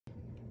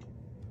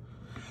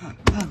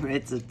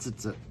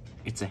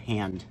It's a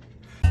hand.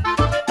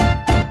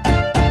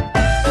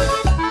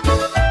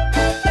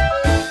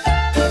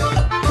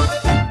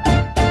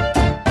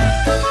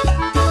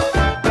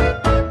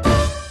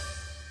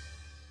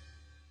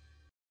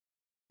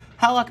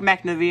 Hello, welcome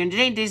back to the video. In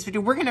today's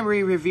video, we're going to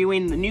be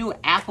reviewing the new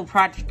Apple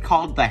product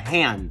called the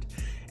Hand.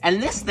 And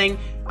this thing,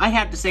 I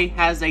have to say,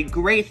 has a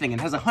great thing.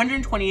 It has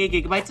 128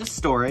 gigabytes of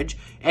storage.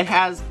 It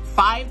has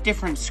 5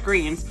 different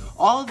screens,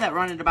 all of that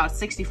run at about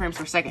 60 frames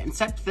per second,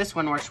 except this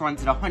one, which runs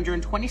at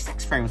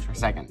 126 frames per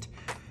second.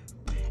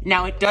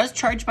 Now, it does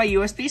charge by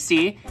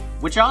USB-C,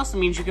 which also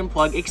means you can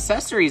plug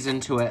accessories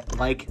into it,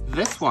 like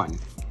this one.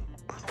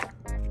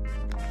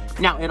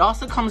 Now, it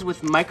also comes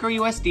with micro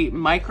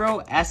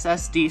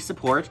SSD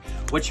support,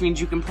 which means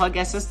you can plug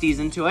SSDs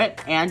into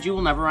it, and you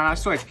will never run out of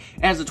storage.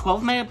 It has a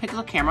 12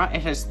 megapixel camera,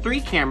 it has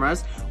 3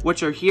 cameras,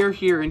 which are here,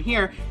 here, and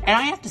here, and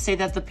I have to say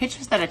that the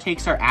pictures that it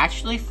takes are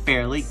actually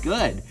fairly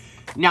good.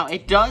 Now,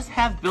 it does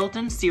have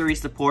built-in Siri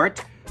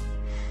support.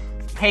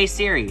 Hey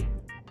Siri,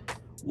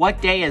 what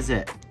day is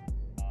it?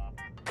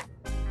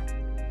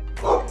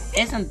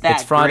 Isn't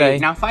that It's Friday,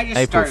 great? Now, if I just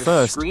April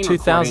start 1st,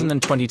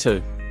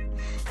 2022.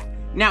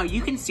 Now,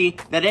 you can see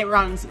that it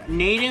runs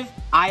native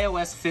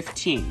iOS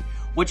 15,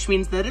 which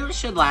means that it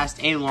should last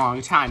a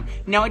long time.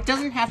 Now, it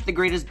doesn't have the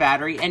greatest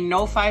battery and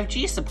no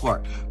 5G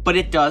support, but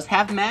it does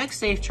have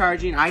MagSafe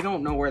charging. I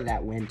don't know where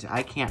that went.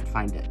 I can't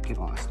find it. Get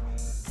lost.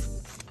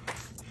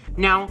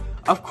 Now,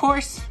 of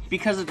course,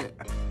 thank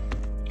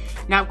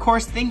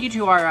you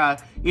to our,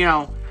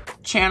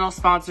 channel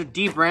sponsor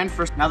Dbrand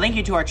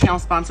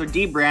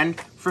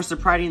for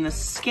supplying the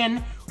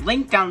skin.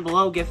 Link down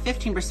below, get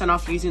 15%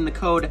 off using the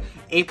code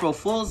April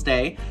Fool's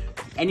Day,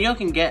 and you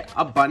can get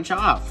a bunch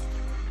off.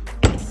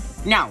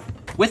 Now,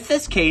 with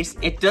this case,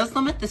 it does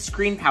limit the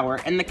screen power,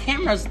 and the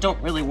cameras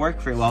don't really work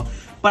very well,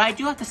 but I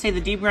do have to say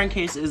the Dbrand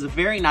case is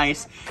very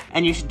nice,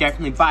 and you should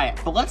definitely buy it.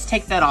 But let's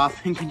take that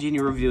off and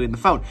continue reviewing the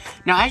phone.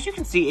 Now, as you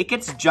can see, it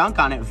gets junk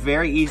on it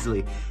very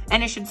easily,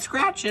 and it should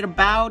scratch at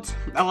about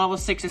a level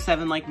 6 or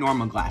 7 like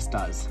normal glass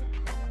does.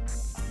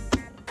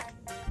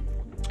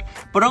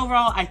 But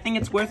overall, I think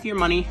it's worth your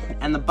money,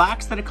 and the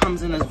box that it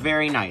comes in is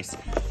very nice.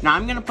 Now,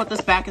 I'm going to put this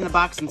back in the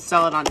box and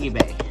sell it on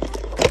eBay.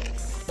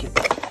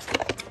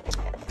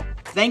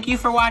 Thank you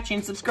for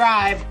watching.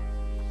 Subscribe!